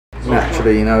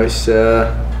naturally. You know, it's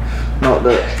not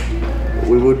that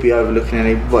we would be overlooking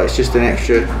any, but it's just an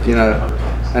extra, you know,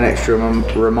 an extra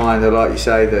reminder, like you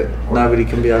say, that nobody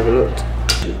can be overlooked.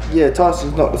 Yeah,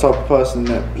 Tyson's not the type of person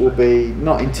that will be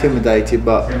not intimidated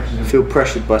but feel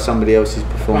pressured by somebody else's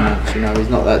performance. You know, he's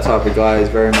not that type of guy. He's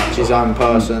very much his own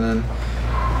person, and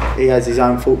he has his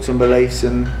own thoughts and beliefs,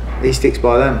 and he sticks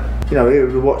by them. You know, he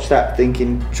would have watched that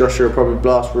thinking Joshua would probably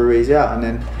blast Ruiz out, and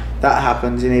then that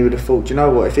happens, and he would have thought, you know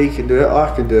what, if he can do it,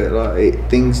 I can do it. Like,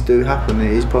 things do happen,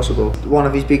 it is possible. One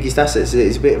of his biggest assets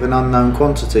is a bit of an unknown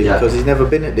quantity, because he's never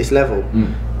been at this level.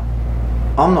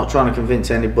 I'm not trying to convince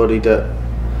anybody that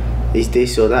he's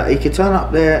this or that. He could turn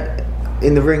up there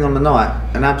in the ring on the night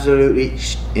and absolutely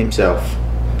himself,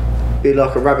 be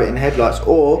like a rabbit in headlights,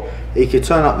 or he could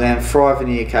turn up there and thrive in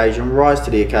the occasion, rise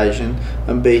to the occasion,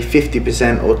 and be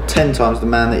 50% or 10 times the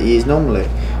man that he is normally.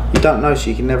 You don't know, so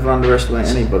you can never underestimate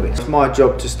anybody. It's my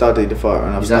job to study the fighter,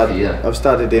 and I've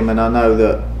studied him, and I know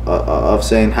that I've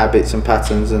seen habits and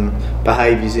patterns and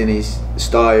behaviours in his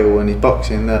style and his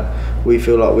boxing that we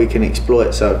feel like we can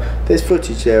exploit. So there's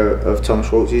footage there of Tom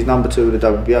Schwarz. He's number 2 with the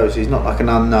WBO, so he's not like an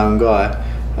unknown guy.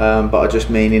 But I just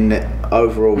mean in that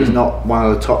overall, he's not one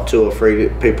of the top 2 or 3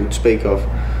 people to speak of.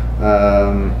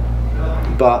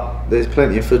 But there's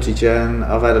plenty of footage there, and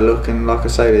I've had a look, and like I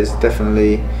say, there's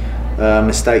definitely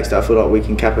mistakes that I feel like we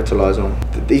can capitalise on.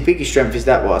 His biggest strength is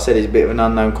that, what I said, he's a bit of an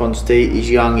unknown quantity. He's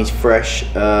young, he's fresh.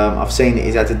 I've seen it,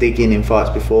 he's had to dig in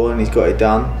fights before, and he's got it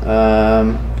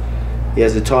done. He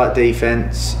has a tight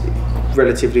defence,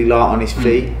 relatively light on his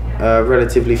feet,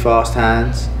 relatively fast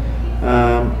hands.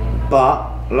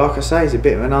 But like I say, he's a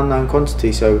bit of an unknown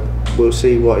quantity, so we'll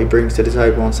see what he brings to the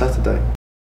table on Saturday.